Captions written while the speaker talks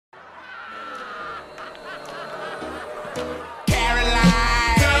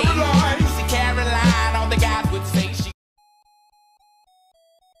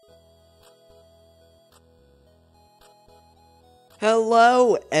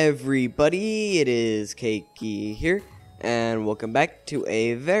Hello everybody, it is Keiki here, and welcome back to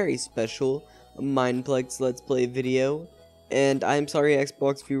a very special Mineplex Let's Play video. And I'm sorry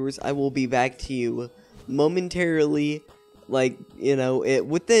Xbox viewers, I will be back to you momentarily, like, you know,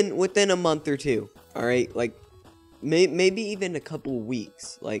 within a month or two, alright? Like, maybe even a couple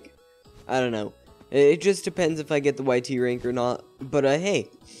weeks, like, I don't know. It just depends if I get the YT rank or not, but hey,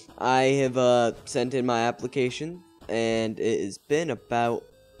 I have sent in my application. And it has been about,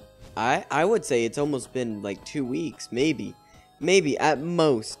 I would say it's almost been like 2 weeks, maybe at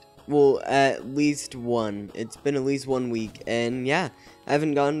most, well, at least one. It's been at least 1 week, and yeah, I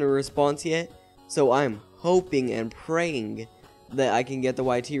haven't gotten a response yet, so I'm hoping and praying that I can get the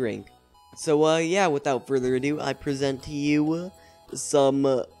YT rank. So, yeah, without further ado, I present to you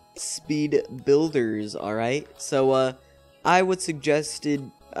some speed builders, alright? So, I would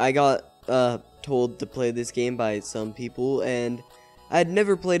suggested, I got, told to play this game by some people, and I'd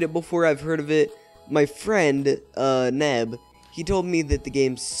never played it before. I've heard of it. My friend, Neb, he told me that the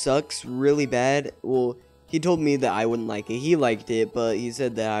game sucks really bad. Well, he told me that I wouldn't like it. He liked it, but he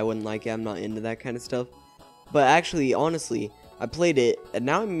said that I wouldn't like it. I'm not into that kind of stuff. But actually, honestly, I played it, and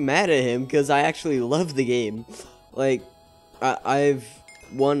now I'm mad at him because I actually love the game. Like, I've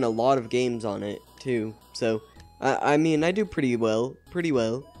won a lot of games on it, too. So, I mean, I do pretty well.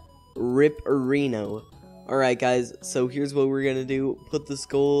 Rip-a-reno. Alright guys, so here's what we're gonna do. Put the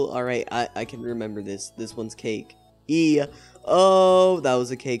skull. Alright, I can remember this. This one's cake. Oh, that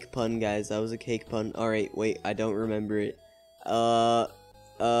was a cake pun, guys. That was a cake pun. Alright, wait, I don't remember it. I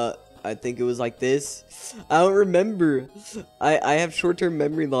think it was like this. I don't remember. I have short-term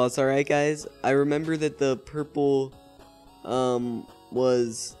memory loss, alright guys? I remember that the purple,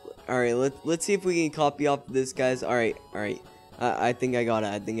 was... Alright, let's see if we can copy off this, guys. Alright. I think I got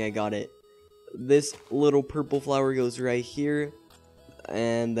it. This little purple flower goes right here,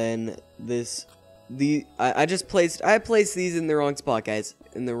 and then this, I placed these in the wrong spot, guys,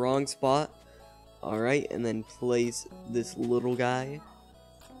 in the wrong spot. Alright, and then place this little guy,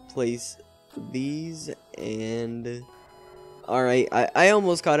 place these, and, alright, I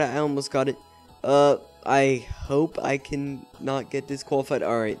almost got it, I hope I can not get disqualified.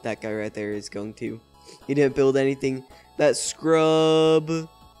 Alright, that guy right there is going to, he didn't build anything. That scrub.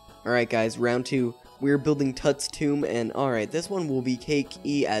 Alright guys, round 2. We're building Tut's tomb, and alright, this one will be Cake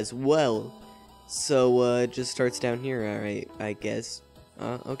E as well. So it just starts down here, alright, I guess.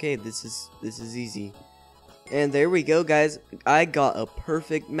 Okay, this is easy. And there we go, guys. I got a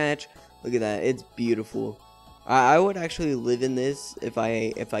perfect match. Look at that, it's beautiful. I would actually live in this if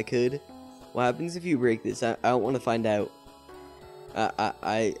I could. What happens if you break this? I don't want to find out.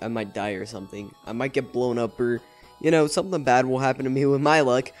 I might die or something. I might get blown up, or you know, something bad will happen to me with my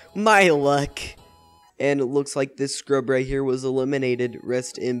luck. And it looks like this scrub right here was eliminated.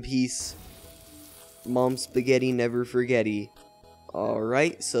 Rest in peace. Mom spaghetti, never forgetty.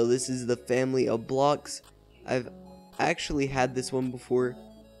 Alright, so this is the family of blocks. I've actually had this one before.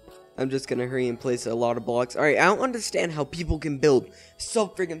 I'm just gonna hurry and place a lot of blocks. Alright, I don't understand how people can build so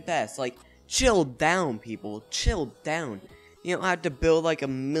freaking fast. Like, chill down, people. Chill down. You don't have to build like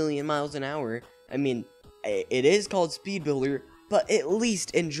 1,000,000 miles an hour. I mean, it is called speed builder, but at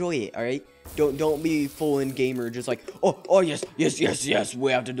least enjoy it, alright? Don't be full in gamer, just like, oh yes,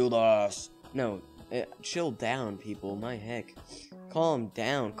 we have to do this. No, chill down, people. My heck, calm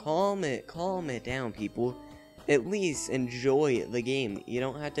down, calm it down, people. At least enjoy the game. You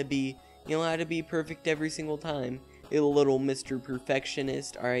don't have to be perfect every single time. You little Mr.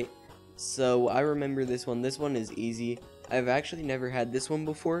 Perfectionist, alright? So I remember this one. This one is easy. I've actually never had this one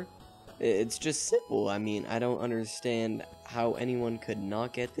before. It's just simple. I mean, I don't understand how anyone could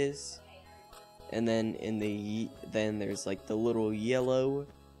not get this. And then then there's like the little yellow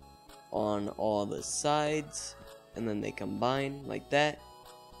on all the sides, and then they combine like that.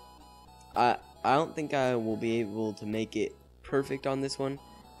 I don't think I will be able to make it perfect on this one,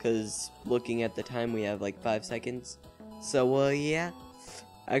 because looking at the time we have like 5 seconds. So yeah.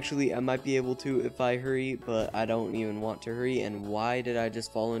 Actually, I might be able to if I hurry, but I don't even want to hurry. And why did I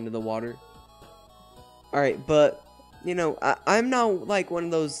just fall into the water? Alright, but, you know, I'm not like one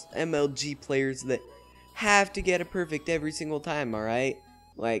of those MLG players that have to get it perfect every single time, alright?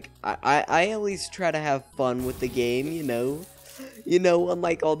 Like, I at least try to have fun with the game, you know? You know,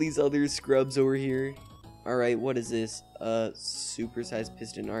 unlike all these other scrubs over here. Alright, what is this? Supersized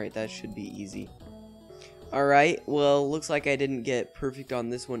piston. Alright, that should be easy. Alright, well, looks like I didn't get perfect on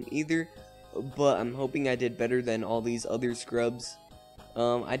this one either, but I'm hoping I did better than all these other scrubs.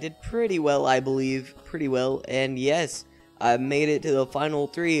 I did pretty well, I believe, and yes, I made it to the final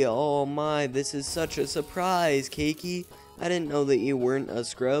 3. Oh my, this is such a surprise, Keiki. I didn't know that you weren't a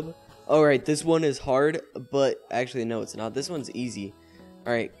scrub. Alright, this one is hard, but actually, no, it's not. This one's easy.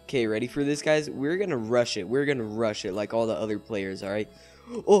 Alright, okay, ready for this, guys? We're gonna rush it. We're gonna rush it like all the other players, alright?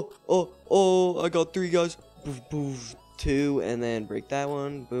 Oh, I got 3, guys. Boof, boof, 2, and then break that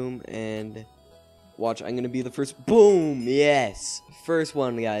one. Boom, and watch, I'm gonna be the first. Boom, yes. First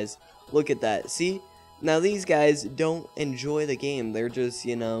one, guys. Look at that. See? Now, these guys don't enjoy the game. They're just,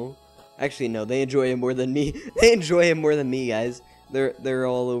 you know... Actually, no, they enjoy it more than me. They enjoy it more than me, guys. They're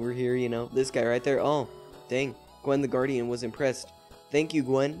all over here, you know. This guy right there. Oh, dang. Gwen the Guardian was impressed. Thank you,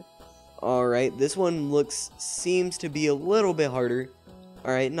 Gwen. Alright, this one seems to be a little bit harder.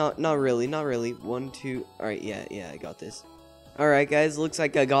 Alright, not really. 1, 2. Alright, yeah, I got this. Alright, guys, looks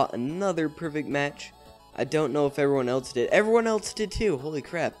like I got another perfect match. I don't know if everyone else did. Everyone else did too. Holy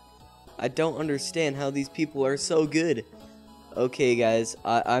crap. I don't understand how these people are so good. Okay, guys,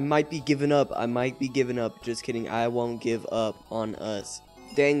 I might be giving up. Just kidding. I won't give up on us.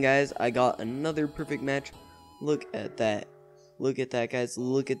 Dang, guys, I got another perfect match. Look at that. Look at that, guys.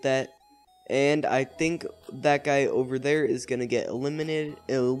 Look at that. And I think that guy over there is gonna get eliminated.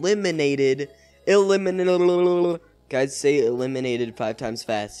 Guys, say eliminated 5 times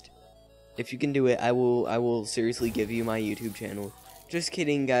fast. If you can do it, I will seriously give you my YouTube channel. Just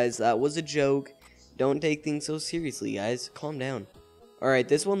kidding, guys. That was a joke. Don't take things so seriously, guys. Calm down. Alright,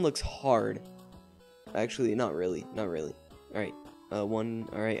 this one looks hard. Actually, not really. Alright, one.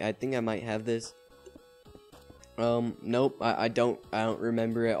 Alright, I think I might have this. Nope, I don't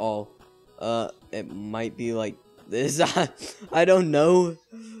remember at all. It might be like this. I don't know.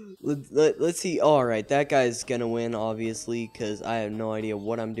 Let's see. Alright, that guy's gonna win, obviously, because I have no idea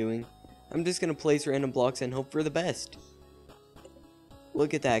what I'm doing. I'm just gonna place random blocks and hope for the best.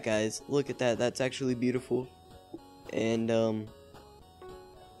 Look at that, guys. Look at that. That's actually beautiful. And,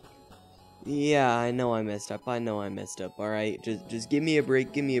 yeah, I know I messed up. Alright, just give me a break.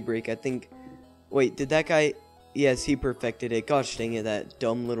 I think... Wait, did that guy... Yes, he perfected it. Gosh dang it, that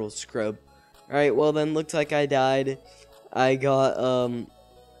dumb little scrub. Alright, well then, looks like I died. I got,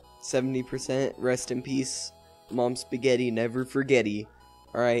 70%. Rest in peace. Mom Spaghetti, never forgetty.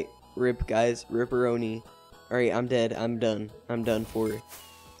 Alright, rip, guys. Ripperoni. Alright, I'm dead. I'm done for.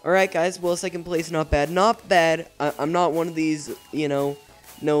 Alright, guys. Well, second place, not bad. I'm not one of these, you know,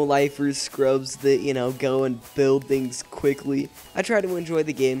 no-lifers scrubs that, you know, go and build things quickly. I try to enjoy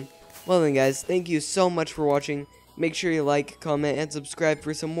the game. Well then, guys, thank you so much for watching. Make sure you like, comment, and subscribe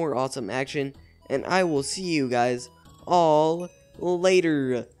for some more awesome action. And I will see you guys all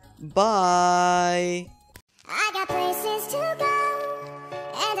later. Bye! I got places to go,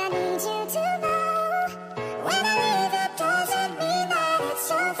 and I need you to know. When I leave, it doesn't mean that it's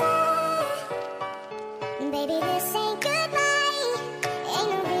over. Baby, this